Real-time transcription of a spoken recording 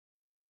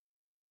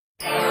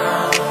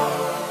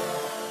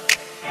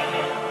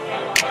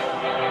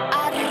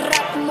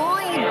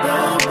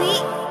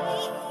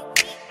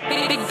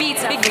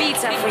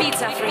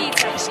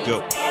Let's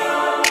go.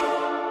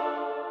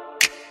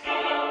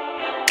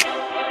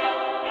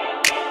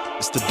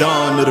 It's the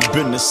dawn of the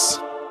business.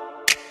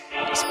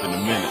 It's been a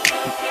minute.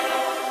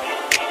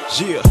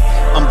 Yeah,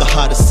 I'm the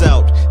hottest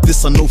out,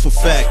 this I know for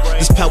fact.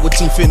 This power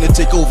team finna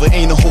take over,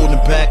 ain't no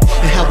holding back.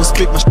 And how I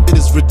spit my shit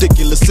is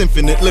ridiculous,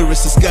 infinite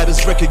lyricist got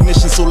his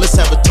recognition, so let's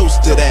have a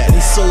toast to that.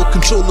 And sole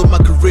control of my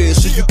career,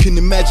 so you can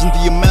imagine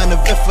the amount of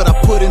effort I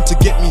put in to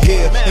get me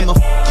here. And my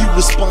f*** you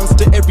response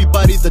to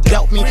everybody that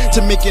doubt me.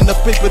 To make enough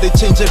paper they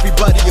change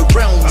everybody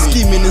around me.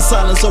 Scheming in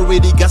silence,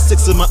 already got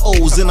 6 of my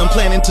O's. And I'm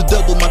planning to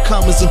double my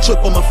commas and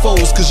triple my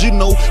foes. Cause you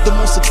know, the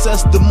more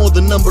success, the more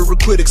the number of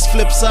critics.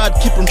 Flip side,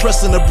 keep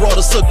impressing a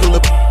broader circle.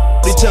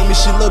 They tell me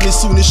she love me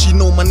soon as she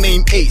know my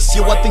name Ace.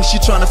 Yo, I think she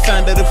tryna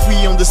find out if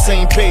we on the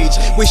same page.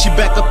 Where she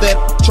back up that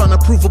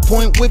tryna prove a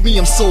point with me.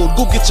 I'm sold,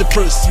 go get your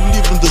purse, you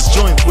leaving this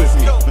joint with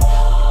me.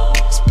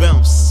 It's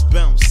bounce,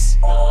 bounce.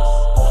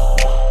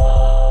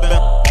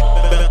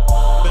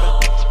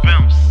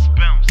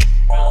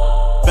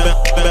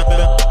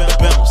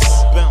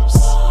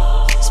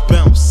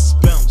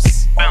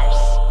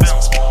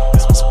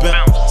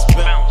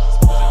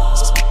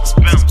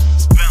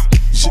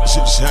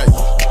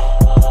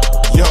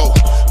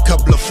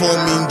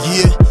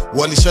 Mingie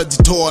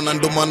walishajitoa na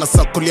ndo maana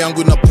sakoli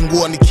yangu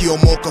inapungua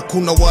nikiomoka.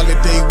 Kuna wale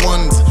day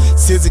ones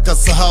siwezi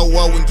kasahau,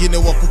 wa wengine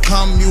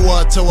wakukami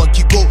waacha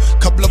wakigo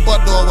kabla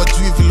bado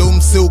hawajui vile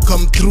umseu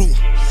come through.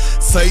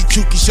 Sai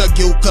chuki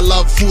shageuka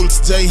love full,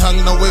 Zj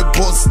hang na we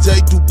boss,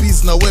 Zj do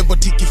biz na we,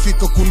 but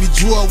ikifika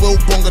kunijua we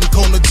ubonga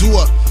nikaona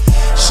jua.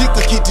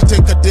 Shika kiti,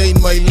 take a day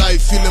in my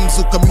life, ile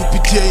mzuka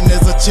miupitia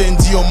inaweza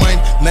change your mind.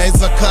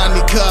 Naeza kaa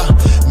nika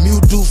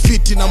miudu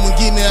fiti na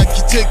mwingine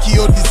akicheki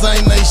yo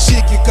design na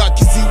ishiki. Kaa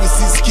kiziwi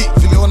siski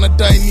vile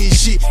wanadai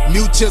niishi,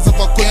 miucheza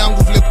vako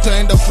yangu vile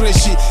kutaenda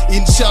freshi.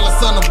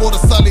 Inshallah sana bora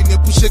sali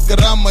niepushe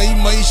gharama, hii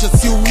maisha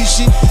si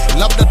uishi.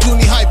 Labda tu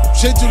ni hype,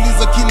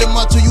 shejuliza kile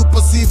macho you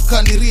perceive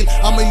kani real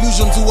ama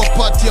illusions huwa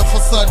part ya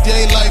facade ya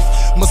life.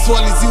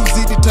 Maswali zi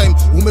uzidi time,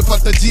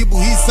 umepata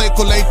jibu, hii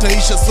cycle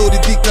haitaisha, so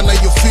ridhika na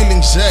your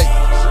feelings.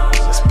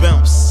 Let's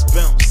bounce,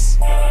 bounce.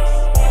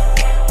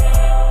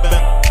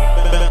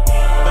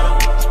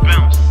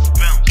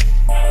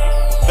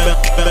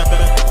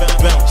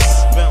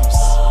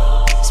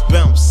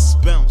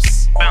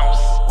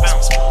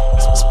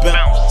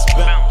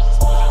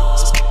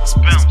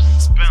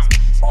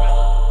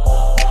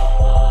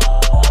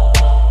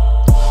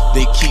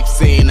 They keep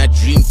saying I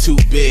dream too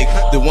big.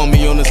 They want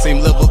me on the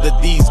same level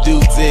that these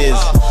dudes is.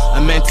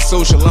 I'm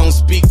antisocial, I don't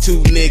speak to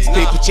niggas.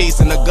 Paper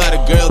chasing, I got a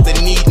girl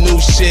that need new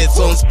shit.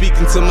 So I'm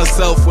speaking to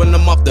myself when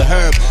I'm off the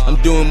herb.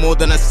 I'm doing more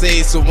than I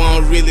say, so I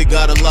don't really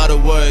got a lot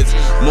of words.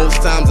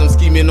 Most times I'm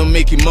scheming on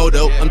making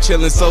moto. I'm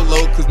chilling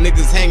solo, cause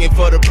niggas hanging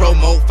for the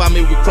promo. Find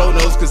me with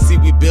chronos, cause see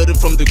we build it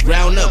from the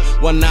ground up.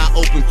 One not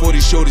open for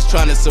these shorties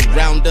trying to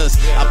surround us.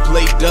 I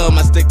play dumb,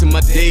 I stick to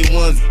my day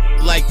ones.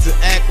 Like to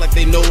act like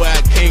they know where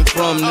I came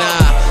from. Nah,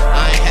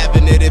 I ain't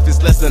having it if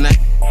it's less than a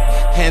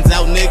hands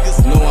out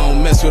niggas, no I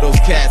don't mess with those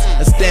cats.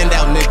 A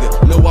standout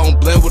nigga, no I don't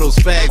blend with those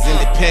fags. And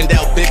they panned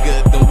out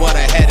bigger than what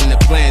I had in the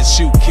plans.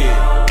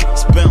 Shukid.